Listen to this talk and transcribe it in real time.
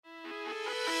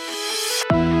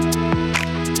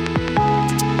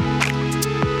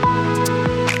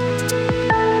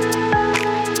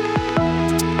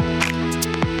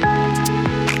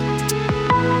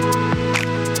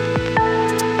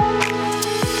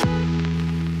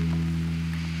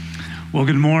Well,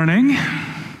 good morning.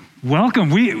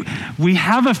 Welcome. We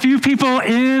have a few people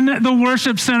in the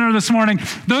worship center this morning.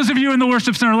 Those of you in the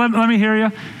worship center, let me hear you.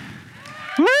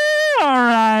 Woo! All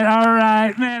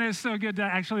right. Man, it's so good to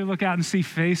actually look out and see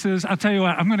faces. I'll tell you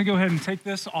what, I'm going to go ahead and take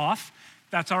this off.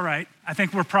 That's all right. I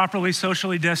think we're properly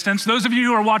socially distanced. Those of you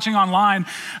who are watching online,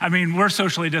 we're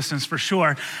socially distanced for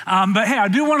sure. But hey, I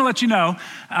do want to let you know,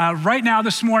 right now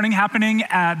this morning happening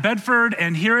at Bedford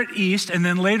and here at East, and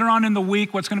then later on in the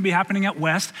week, what's going to be happening at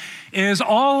West, is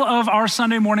all of our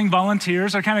Sunday morning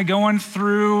volunteers are kind of going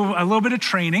through a little bit of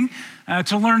training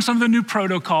to learn some of the new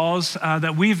protocols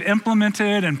that we've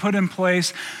implemented and put in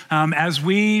place as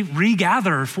we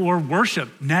regather for worship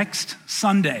next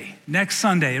Sunday.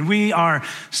 And we are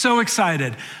so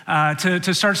excited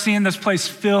to start seeing this place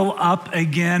fill up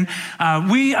again.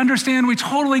 We understand, we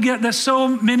totally get that so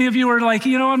many of you are like,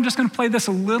 I'm just going to play this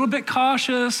a little bit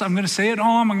cautious. I'm going to stay at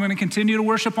home. I'm going to continue to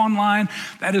worship online.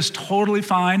 That is totally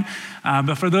fine.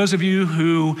 But for those of you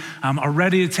who are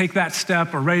ready to take that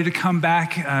step, or ready to come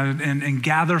back and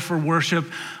gather for worship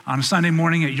on a Sunday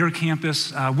morning at your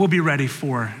campus, we'll be ready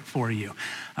for you.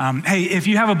 Hey, if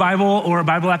you have a Bible or a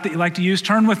Bible app that you like to use,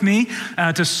 turn with me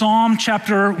to Psalm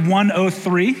chapter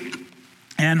 103.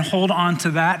 And hold on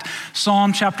to that,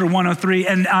 Psalm chapter 103.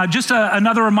 And just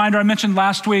another reminder, I mentioned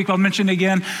last week, I'll mention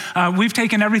again, we've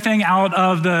taken everything out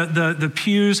of the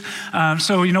pews.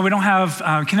 So, we don't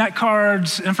have Connect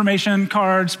cards, information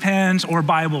cards, pens, or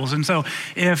Bibles. And so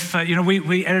if,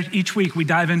 we each week we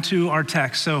dive into our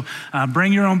text. So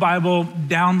bring your own Bible,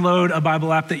 download a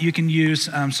Bible app that you can use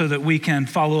so that we can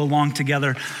follow along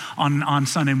together on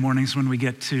Sunday mornings when we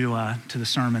get to the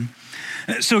sermon.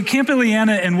 So Camp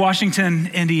Ileana in Washington,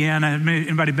 Indiana,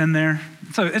 anybody been there?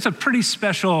 It's a pretty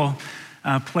special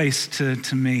place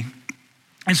to me.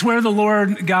 It's where the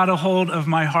Lord got a hold of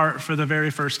my heart for the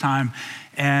very first time,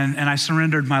 and I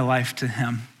surrendered my life to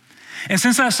him. And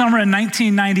since that summer in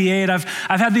 1998, I've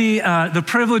had the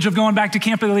privilege of going back to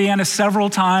Camp Ileana several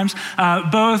times,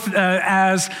 both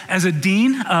as a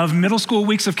dean of middle school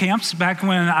weeks of camps back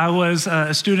when I was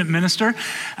a student minister.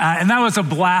 And that was a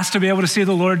blast to be able to see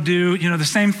the Lord do, the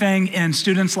same thing in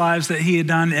students' lives that he had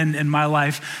done in my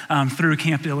life through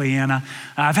Camp Ileana.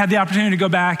 I've had the opportunity to go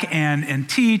back and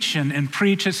teach and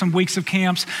preach at some weeks of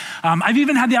camps. I've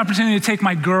even had the opportunity to take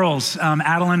my girls,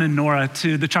 Adeline and Nora,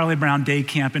 to the Charlie Brown Day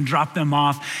Camp and drop them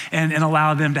off and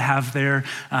allow them to have their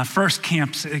first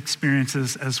camps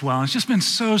experiences as well. It's just been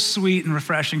so sweet and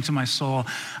refreshing to my soul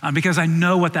because I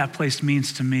know what that place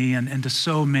means to me and to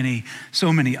so many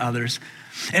others.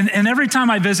 And every time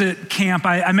I visit camp,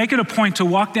 I make it a point to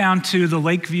walk down to the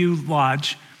Lakeview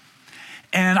Lodge,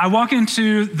 and I walk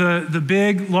into the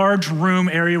big, large room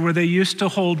area where they used to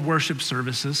hold worship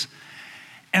services,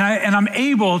 and I'm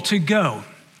able to go,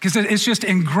 because it's just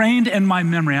ingrained in my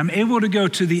memory. I'm able to go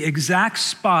to the exact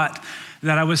spot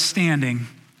that I was standing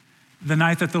the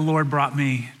night that the Lord brought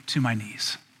me to my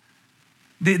knees.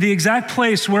 The exact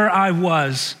place where I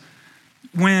was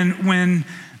when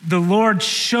the Lord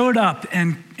showed up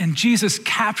and Jesus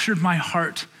captured my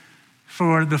heart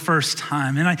for the first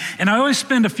time. And I always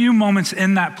spend a few moments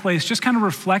in that place just kind of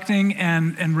reflecting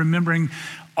and remembering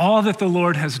all that the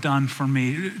Lord has done for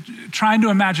me, trying to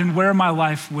imagine where my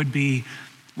life would be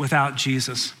without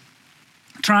Jesus,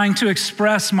 trying to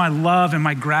express my love and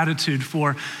my gratitude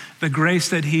for the grace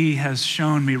that he has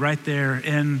shown me right there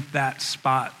in that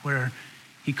spot where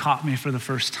he caught me for the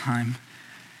first time.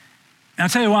 And I'll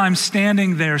tell you, while I'm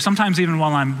standing there, sometimes even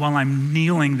while I'm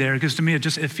kneeling there, because to me it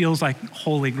feels like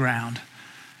holy ground.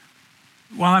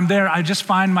 While I'm there, I just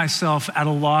find myself at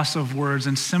a loss of words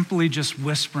and simply just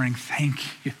whispering,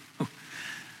 thank you,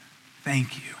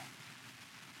 thank you.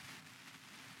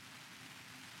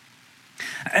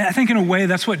 I think in a way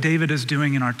that's what David is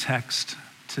doing in our text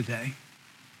today.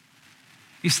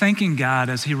 He's thanking God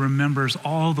as he remembers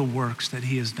all the works that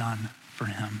he has done for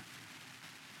him.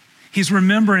 He's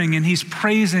remembering and he's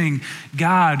praising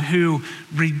God who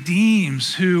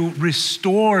redeems, who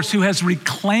restores, who has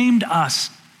reclaimed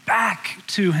us back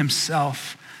to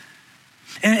himself.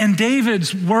 And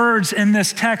David's words in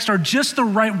this text are just the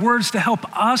right words to help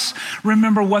us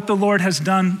remember what the Lord has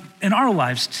done in our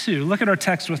lives too. Look at our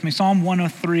text with me, Psalm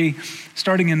 103,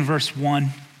 starting in verse 1.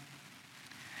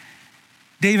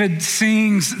 David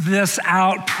sings this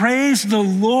out: "Praise the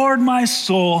Lord, my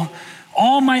soul,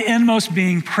 all my inmost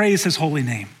being, praise his holy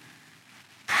name.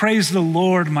 Praise the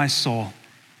Lord, my soul,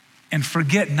 and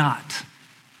forget not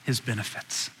his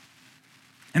benefits."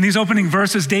 In these opening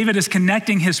verses, David is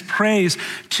connecting his praise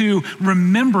to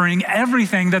remembering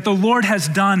everything that the Lord has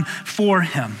done for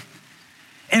him.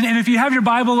 And if you have your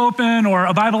Bible open or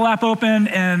a Bible app open,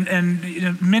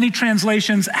 and many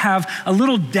translations have a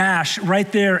little dash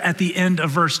right there at the end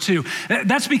of verse 2.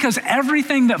 That's because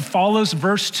everything that follows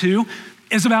verse 2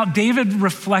 is about David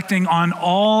reflecting on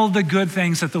all the good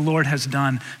things that the Lord has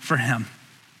done for him.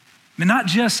 And not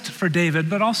just for David,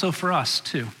 but also for us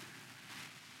too.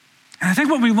 And I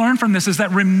think what we learn from this is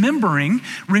that remembering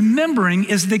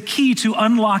is the key to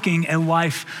unlocking a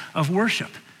life of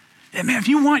worship. And man, if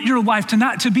you want your life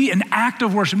to be an act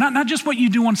of worship, not just what you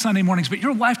do on Sunday mornings, but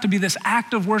your life to be this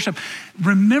act of worship,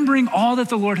 remembering all that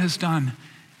the Lord has done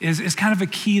is kind of a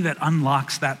key that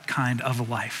unlocks that kind of a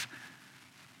life.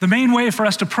 The main way for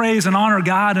us to praise and honor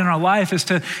God in our life is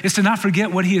to not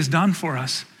forget what he has done for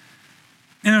us.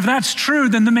 And if that's true,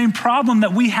 then the main problem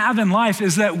that we have in life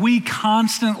is that we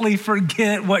constantly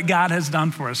forget what God has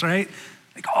done for us, right?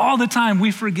 Like all the time,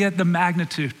 we forget the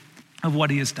magnitude of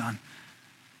what he has done.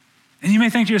 And you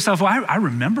may think to yourself, well, I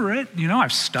remember it.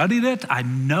 I've studied it. I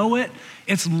know it.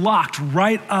 It's locked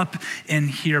right up in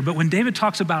here. But when David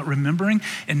talks about remembering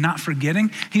and not forgetting,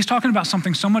 he's talking about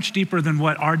something so much deeper than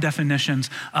what our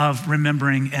definitions of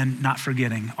remembering and not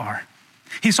forgetting are.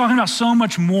 He's talking about so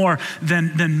much more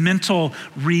than mental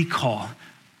recall.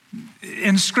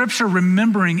 In Scripture,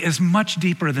 remembering is much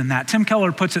deeper than that. Tim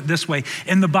Keller puts it this way.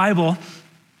 In the Bible,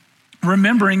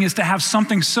 remembering is to have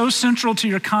something so central to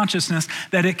your consciousness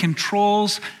that it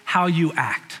controls how you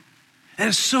act. It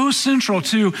is so central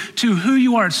to who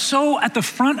you are. It's so at the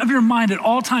front of your mind at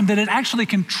all time that it actually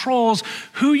controls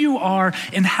who you are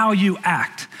and how you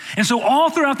act. And so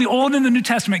all throughout the Old and the New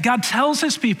Testament, God tells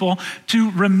his people to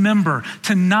remember,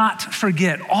 to not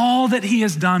forget all that he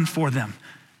has done for them.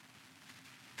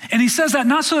 And he says that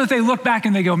not so that they look back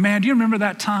and they go, man, do you remember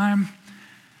that time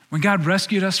when God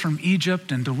rescued us from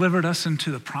Egypt and delivered us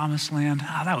into the promised land?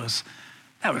 That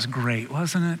was great,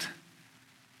 wasn't it?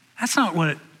 That's not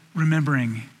what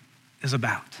remembering is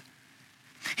about.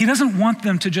 He doesn't want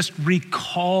them to just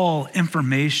recall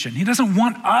information. He doesn't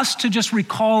want us to just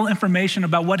recall information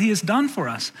about what he has done for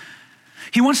us.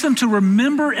 He wants them to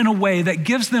remember in a way that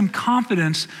gives them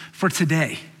confidence for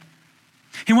today.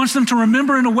 He wants them to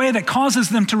remember in a way that causes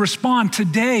them to respond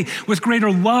today with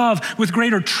greater love, with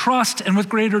greater trust, and with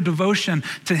greater devotion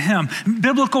to him.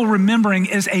 Biblical remembering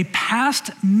is a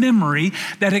past memory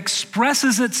that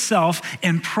expresses itself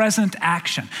in present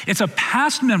action. It's a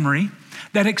past memory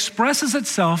that expresses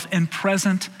itself in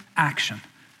present action.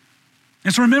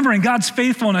 It's remembering God's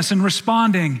faithfulness and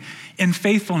responding in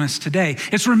faithfulness today.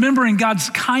 It's remembering God's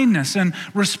kindness and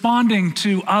responding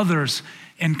to others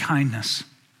in kindness.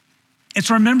 It's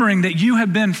remembering that you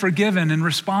have been forgiven and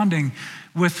responding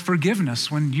with forgiveness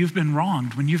when you've been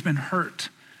wronged, when you've been hurt.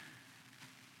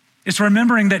 It's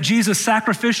remembering that Jesus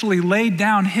sacrificially laid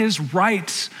down his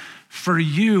rights for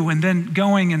you and then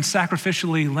going and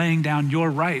sacrificially laying down your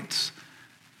rights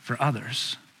for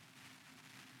others.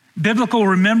 Biblical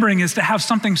remembering is to have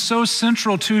something so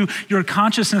central to your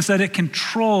consciousness that it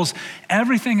controls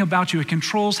everything about you. It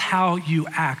controls how you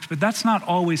act, but that's not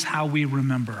always how we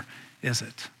remember, is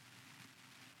it?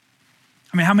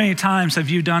 I mean, how many times have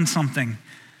you done something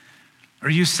or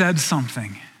you said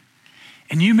something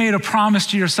and you made a promise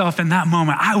to yourself in that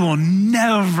moment, I will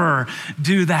never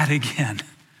do that again.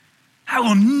 I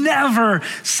will never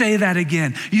say that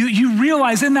again. You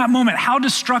realize in that moment how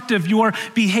destructive your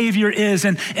behavior is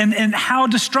and how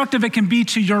destructive it can be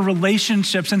to your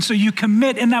relationships. And so you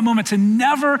commit in that moment to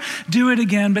never do it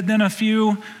again, but then a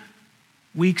few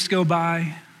weeks go by,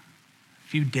 a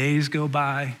few days go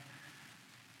by,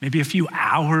 maybe a few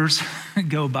hours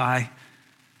go by,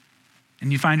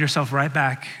 and you find yourself right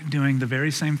back doing the very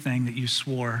same thing that you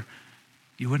swore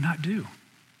you would not do.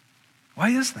 Why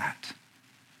is that?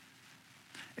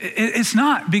 It's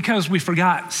not because we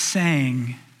forgot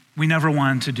saying we never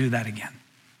wanted to do that again.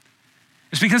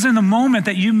 It's because in the moment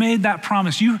that you made that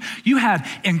promise, you had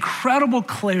incredible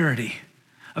clarity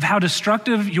of how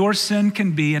destructive your sin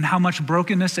can be and how much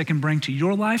brokenness it can bring to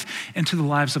your life and to the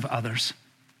lives of others.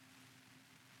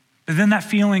 But then that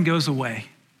feeling goes away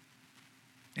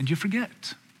and you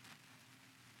forget.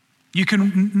 You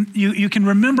can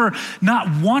remember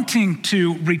not wanting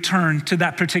to return to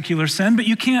that particular sin, but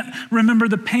you can't remember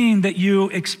the pain that you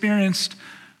experienced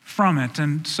from it.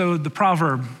 And so the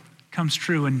proverb comes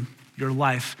true in your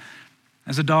life.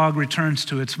 As a dog returns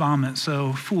to its vomit,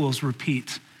 so fools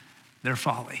repeat their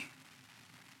folly.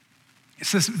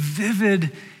 It's this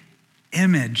vivid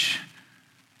image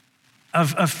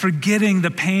of forgetting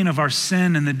the pain of our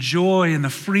sin and the joy and the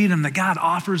freedom that God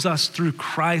offers us through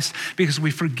Christ because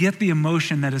we forget the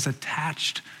emotion that is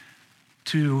attached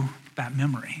to that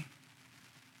memory.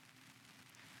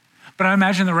 But I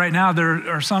imagine that right now there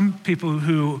are some people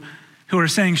who are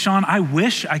saying, Sean, I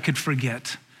wish I could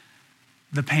forget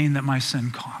the pain that my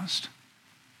sin caused.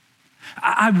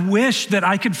 I wish that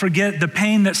I could forget the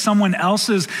pain that someone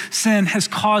else's sin has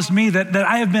caused me, that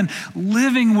I have been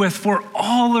living with for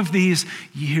all of these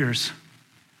years.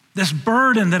 This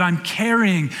burden that I'm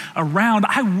carrying around,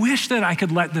 I wish that I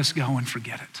could let this go and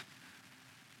forget it.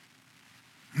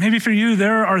 Maybe for you,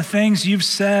 there are things you've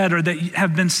said or that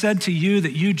have been said to you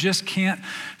that you just can't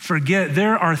forget.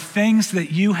 There are things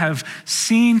that you have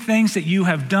seen, things that you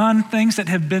have done, things that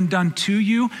have been done to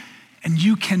you, and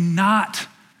you cannot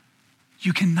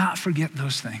forget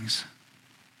those things.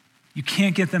 You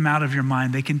can't get them out of your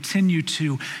mind. They continue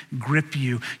to grip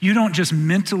you. You don't just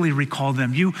mentally recall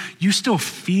them. You still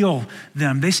feel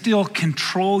them. They still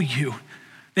control you.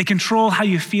 They control how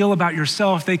you feel about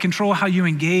yourself. They control how you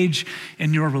engage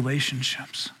in your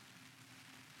relationships.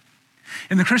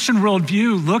 And the Christian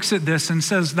worldview looks at this and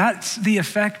says that's the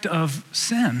effect of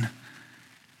sin.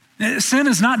 Sin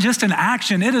is not just an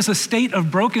action, it is a state of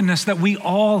brokenness that we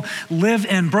all live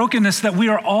in, brokenness that we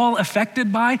are all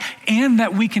affected by and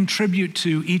that we contribute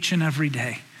to each and every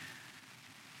day.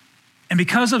 And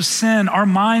because of sin, our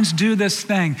minds do this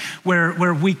thing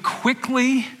where we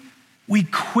quickly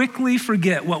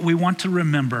forget what we want to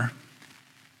remember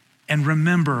and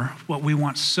remember what we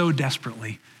want so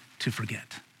desperately to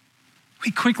forget. We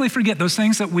quickly forget those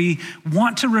things that we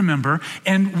want to remember,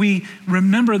 and we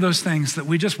remember those things that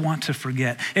we just want to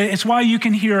forget. It's why you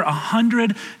can hear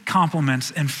 100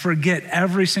 compliments and forget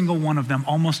every single one of them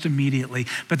almost immediately.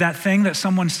 But that thing that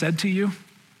someone said to you,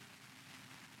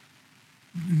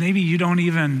 maybe you don't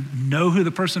even know who the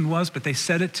person was, but they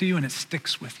said it to you and it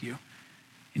sticks with you.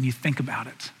 And you think about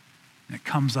it, and it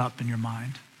comes up in your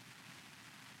mind.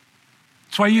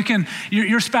 That's why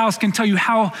your spouse can tell you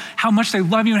how much they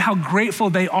love you and how grateful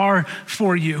they are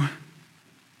for you.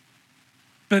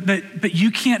 But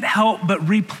you can't help but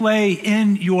replay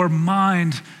in your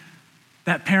mind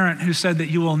that parent who said that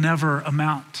you will never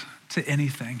amount to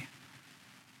anything.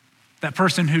 That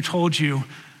person who told you,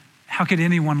 how could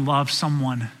anyone love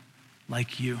someone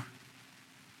like you?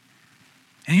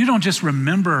 And you don't just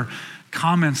remember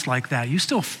comments like that. You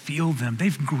still feel them.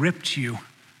 They've gripped you.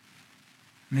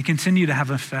 And they continue to have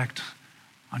an effect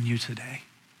on you today.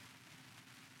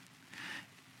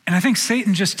 And I think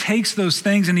Satan just takes those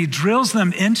things and he drills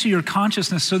them into your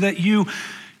consciousness so that you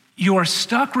are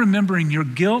stuck remembering your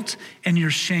guilt and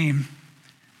your shame,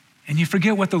 and you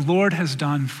forget what the Lord has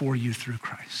done for you through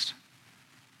Christ.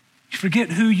 You forget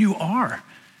who you are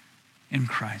in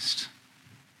Christ.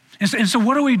 And so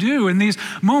what do we do in these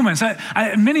moments?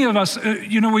 Many of us,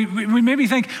 we maybe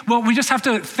think, well, we just have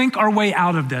to think our way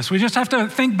out of this. We just have to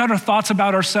think better thoughts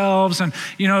about ourselves and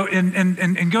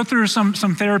go through some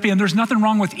therapy. And there's nothing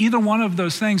wrong with either one of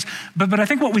those things. But I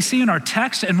think what we see in our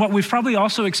text and what we've probably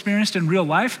also experienced in real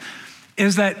life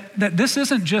is that this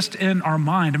isn't just in our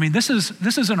mind. I mean, this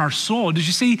is in our soul. Did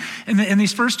you see in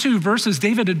these first two verses,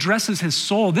 David addresses his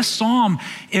soul. This psalm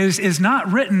is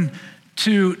not written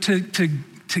to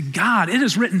God. It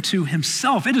is written to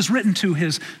himself. It is written to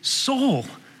his soul.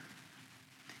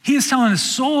 He is telling his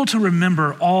soul to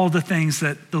remember all the things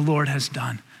that the Lord has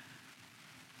done.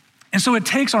 And so it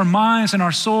takes our minds and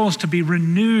our souls to be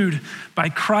renewed by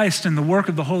Christ and the work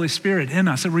of the Holy Spirit in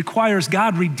us. It requires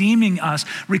God redeeming us,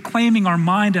 reclaiming our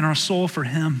mind and our soul for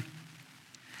him.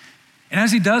 And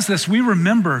as he does this, we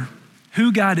remember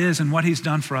who God is and what he's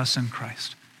done for us in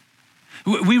Christ.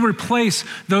 We replace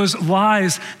those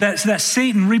lies that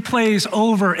Satan replays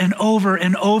over and over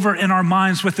and over in our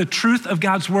minds with the truth of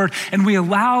God's word, and we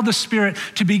allow the Spirit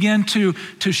to begin to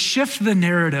shift the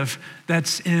narrative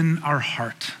that's in our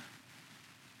heart.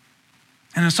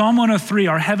 And in Psalm 103,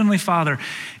 our Heavenly Father,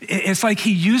 it's like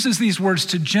he uses these words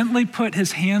to gently put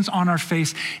his hands on our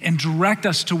face and direct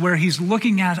us to where he's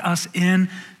looking at us in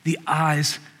the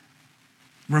eyes,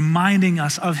 reminding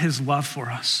us of his love for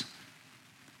us.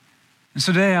 And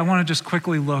so today I want to just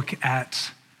quickly look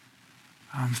at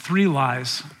 3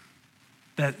 lies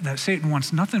that Satan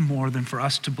wants nothing more than for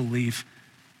us to believe,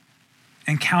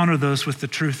 and counter those with the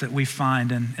truth that we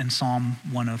find in Psalm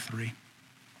 103.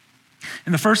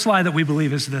 And the first lie that we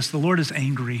believe is this: the Lord is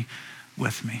angry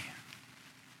with me.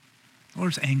 The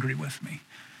Lord's angry with me.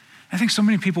 I think so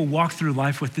many people walk through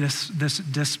life with this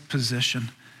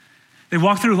disposition. They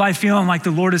walk through life feeling like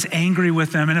the Lord is angry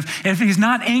with them. And if he's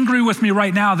not angry with me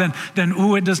right now, then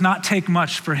it does not take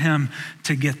much for him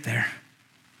to get there.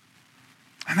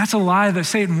 And that's a lie that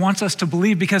Satan wants us to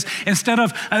believe, because instead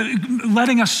of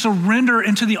letting us surrender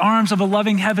into the arms of a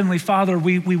loving Heavenly Father,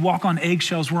 we walk on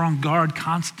eggshells. We're on guard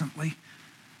constantly.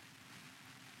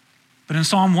 But in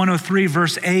Psalm 103,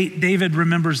 verse 8, David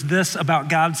remembers this about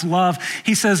God's love.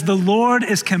 He says, the Lord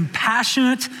is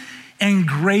compassionate and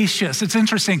gracious. It's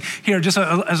interesting here, just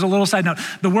as a little side note,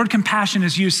 the word compassion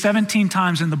is used 17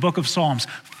 times in the book of Psalms.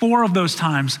 4 of those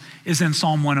times is in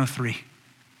Psalm 103.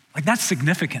 Like, that's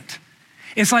significant.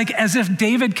 It's like as if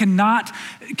David cannot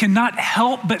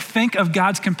help but think of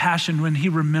God's compassion when he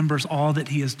remembers all that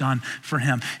he has done for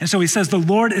him. And so he says, the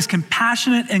Lord is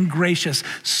compassionate and gracious,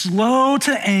 slow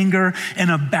to anger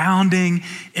and abounding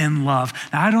in love.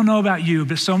 Now, I don't know about you,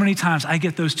 but so many times I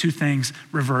get those two things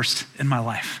reversed in my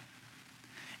life.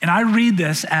 And I read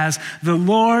this as the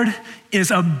Lord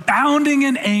is abounding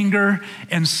in anger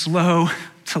and slow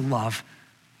to love.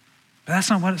 But that's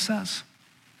not what it says.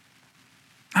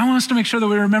 I want us to make sure that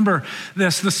we remember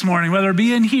this morning, whether it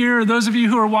be in here or those of you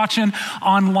who are watching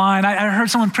online. I heard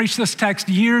someone preach this text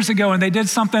years ago, and they did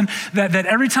something that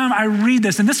every time I read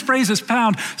this, and this phrase is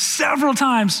found several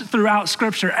times throughout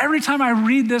Scripture. Every time I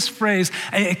read this phrase,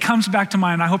 it comes back to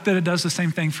mind. I hope that it does the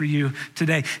same thing for you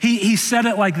today. He said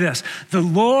it like this: the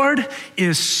Lord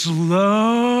is slow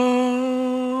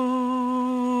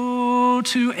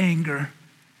to anger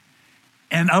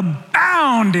and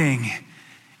abounding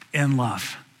in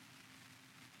love.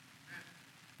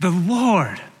 The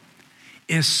Lord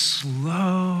is slow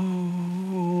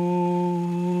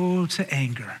to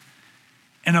anger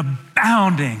and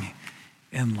abounding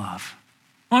in love.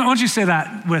 Why don't you say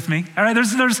that with me? All right,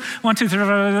 there's 1, 2, 3,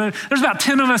 there's about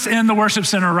 10 of us in the worship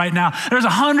center right now. There's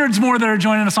hundreds more that are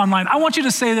joining us online. I want you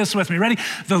to say this with me. Ready?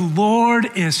 The Lord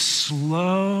is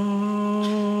slow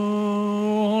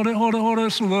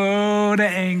to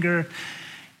anger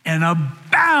and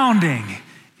abounding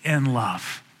in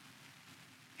love.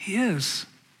 He is.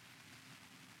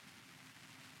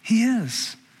 He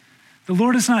is. The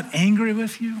Lord is not angry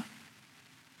with you.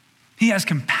 He has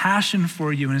compassion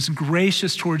for you and is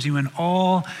gracious towards you in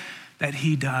all that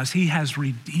he does. He has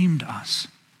redeemed us,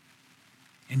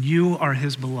 and you are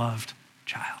his beloved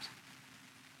child.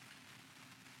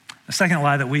 The second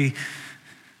lie that we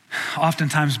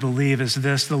oftentimes believe is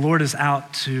this: the Lord is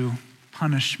out to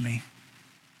punish me.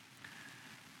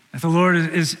 That the Lord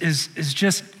is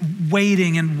just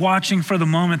waiting and watching for the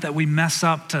moment that we mess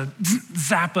up to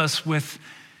zap us with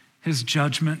his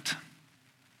judgment.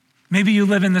 Maybe you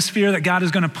live in this fear that God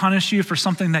is going to punish you for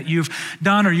something that you've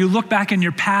done, or you look back in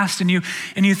your past and you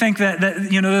think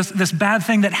that you know this bad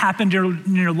thing that happened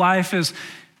in your life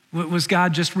was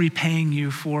God just repaying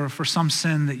you for some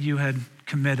sin that you had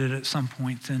committed at some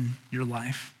point in your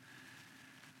life.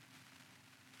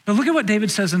 But look at what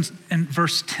David says in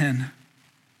verse 10.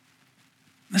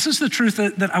 This is the truth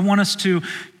that I want us to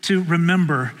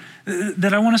remember,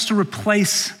 that I want us to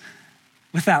replace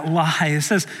with that lie. It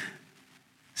says,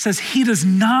 he does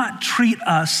not treat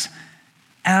us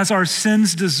as our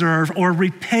sins deserve or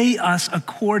repay us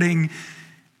according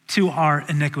to our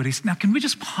iniquities. Now, can we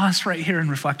just pause right here and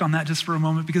reflect on that just for a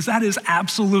moment? Because that is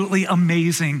absolutely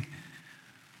amazing.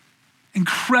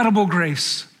 Incredible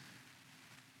grace.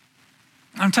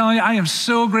 I'm telling you, I am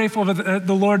so grateful that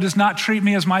the Lord does not treat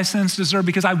me as my sins deserve,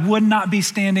 because I would not be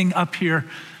standing up here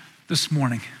this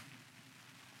morning.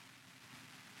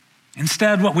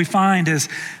 Instead, what we find is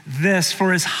this: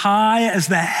 for as high as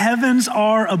the heavens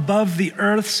are above the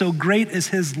earth, so great is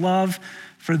his love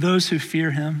for those who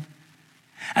fear him.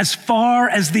 As far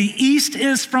as the east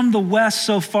is from the west,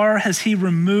 so far has he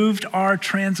removed our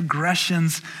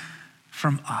transgressions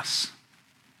from us.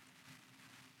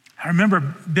 I remember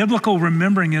biblical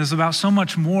remembering is about so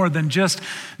much more than just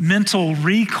mental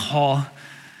recall.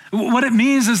 What it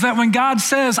means is that when God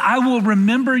says, I will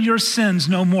remember your sins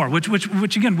no more, which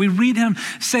again, we read him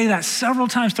say that several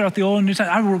times throughout the Old and New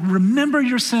Testament. I will remember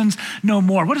your sins no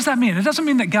more. What does that mean? It doesn't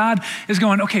mean that God is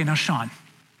going, okay, now Sean,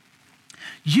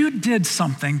 you did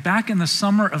something back in the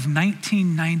summer of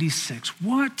 1996.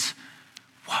 What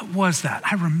was that?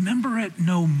 I remember it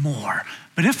no more.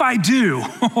 But if I do,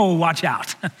 watch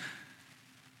out.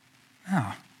 No.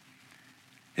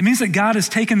 It means that God has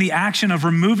taken the action of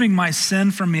removing my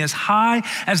sin from me as high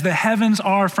as the heavens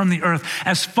are from the earth,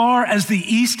 as far as the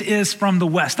east is from the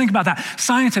west. Think about that.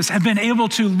 Scientists have been able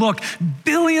to look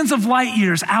billions of light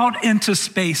years out into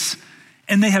space,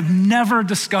 and they have never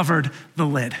discovered the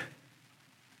lid.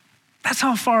 That's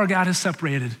how far God has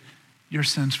separated your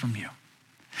sins from you.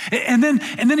 And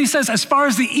then he says, as far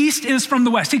as the east is from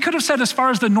the west. He could have said as far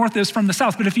as the north is from the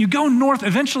south, but if you go north,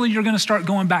 eventually you're going to start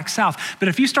going back south. But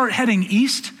if you start heading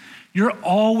east, you're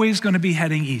always going to be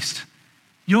heading east.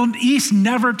 East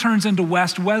never turns into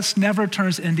west, west never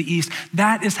turns into east.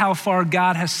 That is how far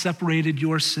God has separated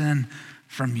your sin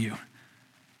from you.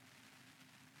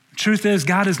 Truth is,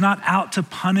 God is not out to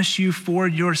punish you for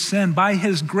your sin. By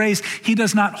his grace, he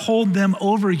does not hold them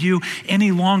over you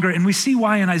any longer. And we see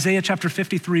why in Isaiah chapter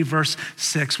 53, verse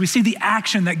 6. We see the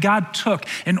action that God took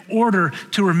in order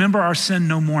to remember our sin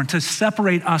no more and to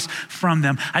separate us from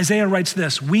them. Isaiah writes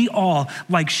this: "We all,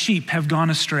 like sheep, have gone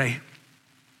astray.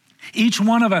 Each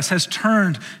one of us has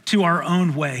turned to our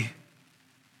own way,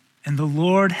 and the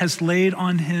Lord has laid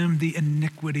on him the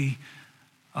iniquity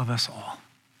of us all."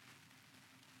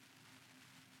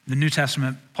 The New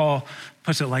Testament, Paul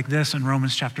puts it like this in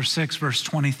Romans chapter 6, verse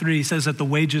 23. He says that the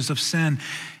wages of sin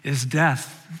is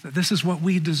death. That this is what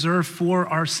we deserve for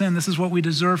our sin. This is what we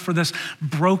deserve for this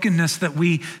brokenness that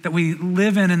we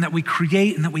live in and that we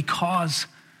create and that we cause.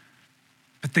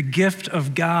 But the gift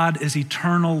of God is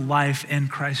eternal life in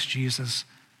Christ Jesus,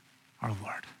 our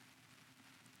Lord.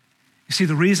 You see,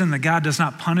 the reason that God does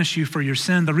not punish you for your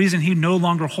sin, the reason he no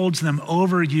longer holds them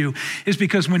over you, is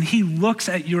because when he looks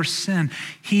at your sin,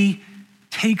 he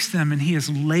takes them and he has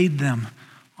laid them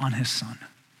on his son.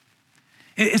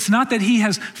 It's not that he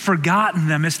has forgotten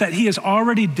them, it's that he has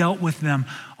already dealt with them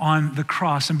on the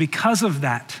cross. And because of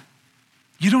that,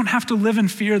 you don't have to live in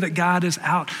fear that God is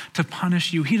out to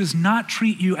punish you. He does not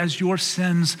treat you as your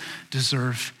sins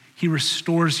deserve. He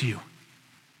restores you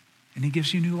and he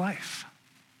gives you new life.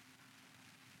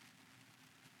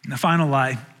 And the final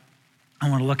lie I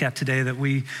want to look at today that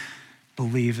we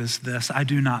believe is this: I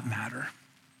do not matter.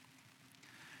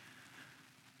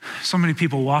 So many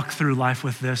people walk through life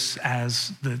with this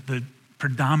as the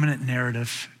predominant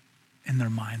narrative in their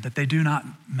mind, that they do not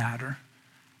matter,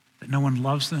 that no one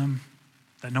loves them,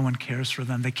 that no one cares for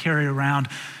them. They carry around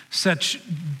such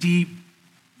deep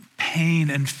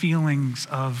pain and feelings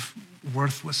of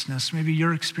worthlessness. Maybe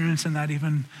you're experiencing that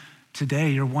even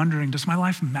today. You're wondering, does my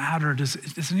life matter? Does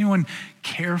anyone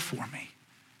care for me?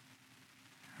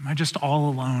 Am I just all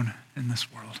alone in this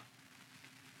world?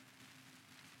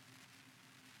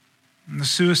 And the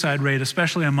suicide rate,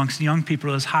 especially amongst young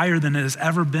people, is higher than it has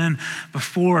ever been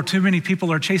before. Too many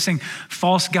people are chasing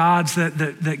false gods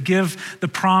that give the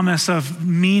promise of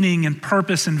meaning and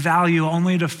purpose and value,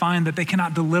 only to find that they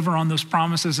cannot deliver on those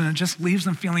promises, and it just leaves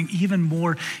them feeling even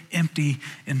more empty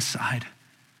inside.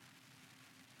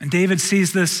 And David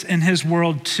sees this in his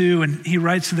world too, and he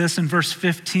writes this in verse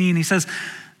 15. He says,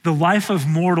 "The life of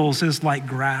mortals is like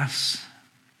grass.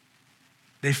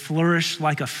 They flourish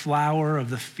like a flower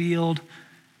of the field.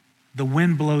 The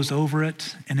wind blows over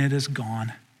it, and it is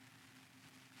gone,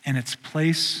 and its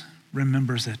place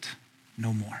remembers it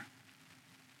no more.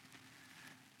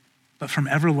 But from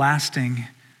everlasting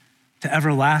to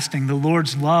everlasting, the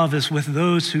Lord's love is with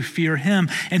those who fear him,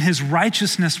 and his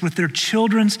righteousness with their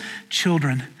children's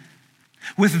children,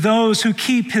 with those who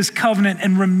keep his covenant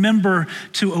and remember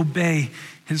to obey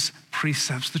his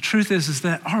precepts." The truth is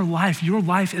that our life, your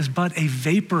life, is but a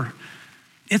vapor.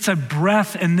 It's a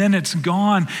breath and then it's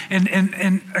gone,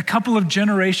 and a couple of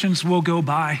generations will go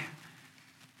by.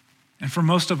 And for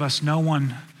most of us, no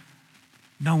one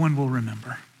will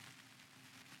remember.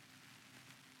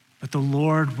 But the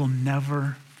Lord will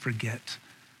never forget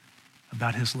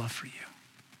about his love for you.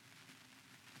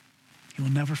 He will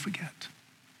never forget.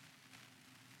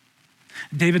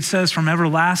 David says, from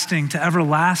everlasting to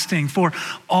everlasting, for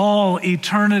all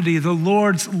eternity, the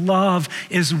Lord's love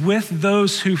is with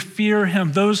those who fear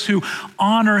him, those who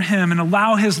honor him and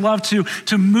allow his love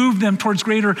to move them towards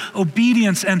greater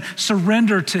obedience and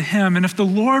surrender to him. And if the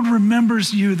Lord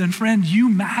remembers you, then friend, you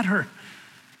matter.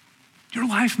 Your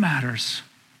life matters.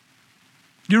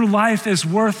 Your life is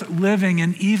worth living,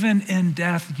 and even in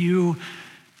death, you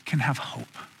can have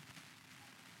hope.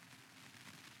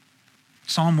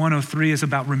 Psalm 103 is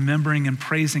about remembering and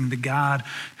praising the God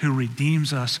who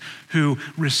redeems us, who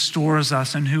restores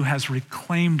us, and who has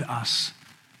reclaimed us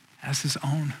as his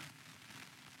own.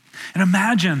 And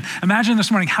imagine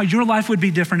this morning how your life would be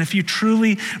different if you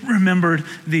truly remembered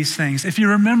these things. If you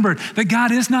remembered that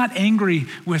God is not angry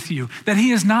with you, that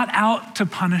he is not out to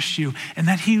punish you, and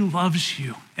that he loves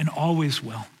you and always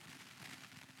will.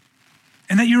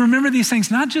 And that you remember these things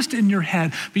not just in your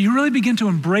head, but you really begin to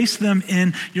embrace them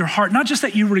in your heart. Not just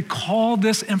that you recall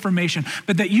this information,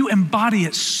 but that you embody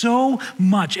it so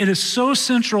much. It is so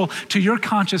central to your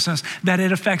consciousness that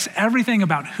it affects everything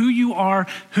about who you are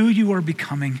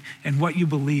becoming, and what you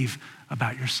believe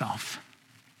about yourself.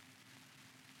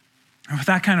 And with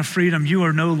that kind of freedom, you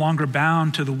are no longer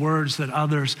bound to the words that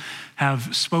others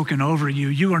have spoken over you.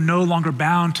 You are no longer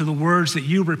bound to the words that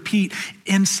you repeat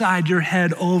inside your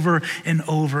head over and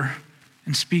over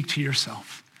and speak to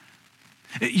yourself.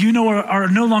 You are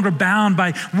no longer bound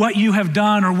by what you have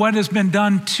done or what has been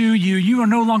done to you. You are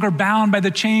no longer bound by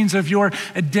the chains of your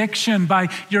addiction, by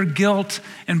your guilt,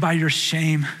 and by your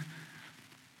shame.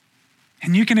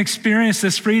 And you can experience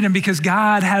this freedom because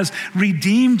God has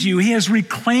redeemed you. He has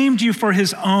reclaimed you for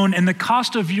his own, and the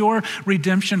cost of your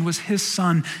redemption was his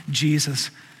son,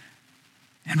 Jesus.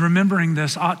 And remembering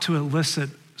this ought to elicit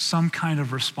some kind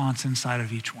of response inside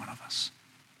of each one of us.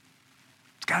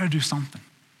 It's got to do something.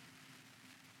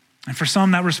 And for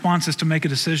some, that response is to make a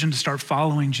decision to start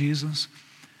following Jesus,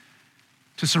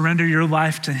 to surrender your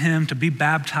life to him, to be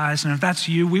baptized. And if that's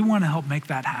you, we want to help make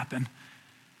that happen.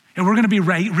 And we're going to be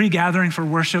regathering for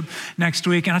worship next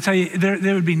week. And I'll tell you,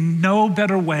 there would be no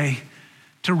better way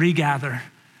to regather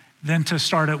than to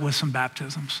start it with some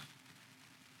baptisms.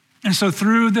 And so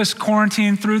through this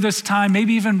quarantine, through this time,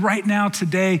 maybe even right now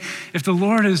today, if the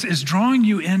Lord is drawing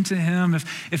you into him,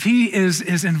 if he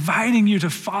is inviting you to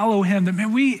follow him, then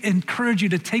man, we encourage you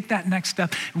to take that next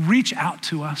step. Reach out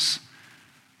to us.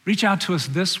 Reach out to us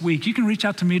this week. You can reach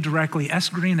out to me directly,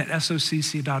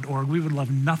 sgreen@socc.org. We would love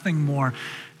nothing more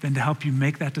than to help you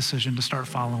make that decision to start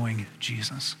following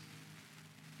Jesus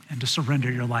and to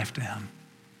surrender your life to him.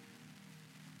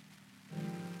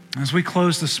 As we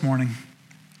close this morning,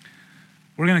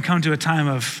 we're going to come to a time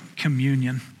of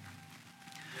communion,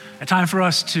 a time for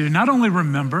us to not only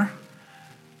remember,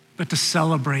 but to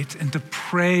celebrate and to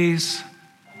praise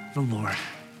the Lord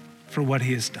for what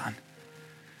he has done.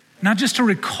 Not just to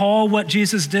recall what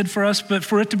Jesus did for us, but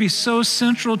for it to be so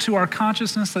central to our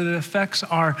consciousness that it affects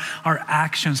our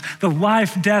actions. The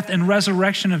life, death, and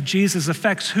resurrection of Jesus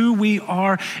affects who we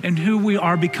are and who we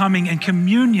are becoming. And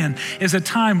communion is a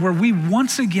time where we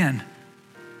once again,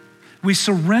 we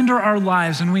surrender our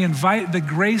lives and we invite the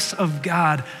grace of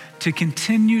God to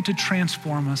continue to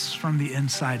transform us from the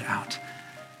inside out.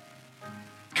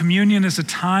 Communion is a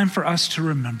time for us to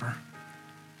remember,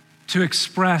 to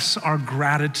express our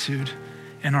gratitude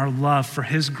and our love for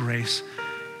his grace,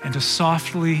 and to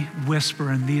softly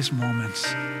whisper in these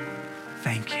moments,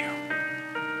 thank you.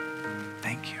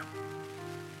 Thank you.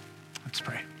 Let's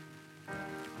pray.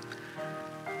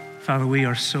 Father, we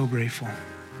are so grateful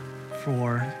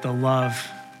for the love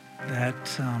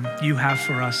that you have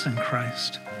for us in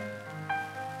Christ.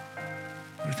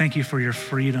 We thank you for your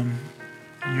freedom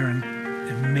and your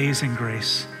amazing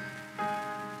grace.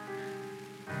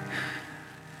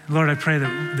 Lord, I pray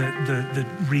that the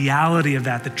reality of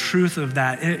that, the truth of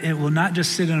that, it will not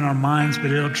just sit in our minds, but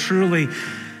it'll truly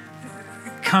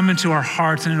come into our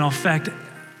hearts, and it'll affect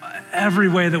every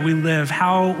way that we live,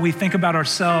 how we think about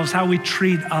ourselves, how we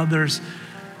treat others,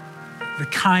 the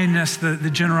kindness,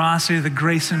 the generosity, the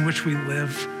grace in which we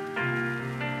live.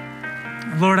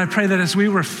 Lord, I pray that as we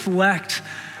reflect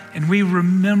and we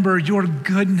remember your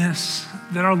goodness,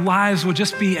 that our lives will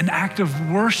just be an act of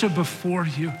worship before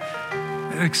you.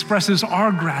 It expresses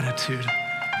our gratitude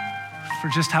for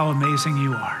just how amazing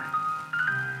you are.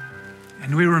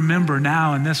 And we remember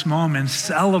now in this moment,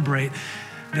 celebrate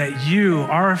that you,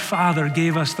 our Father,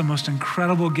 gave us the most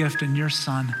incredible gift in your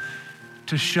Son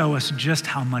to show us just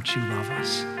how much you love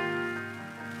us.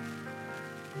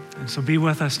 And so be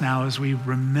with us now as we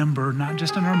remember, not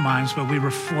just in our minds, but we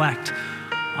reflect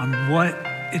on what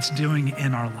it's doing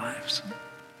in our lives.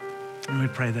 And we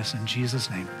pray this in Jesus'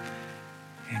 name,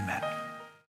 amen.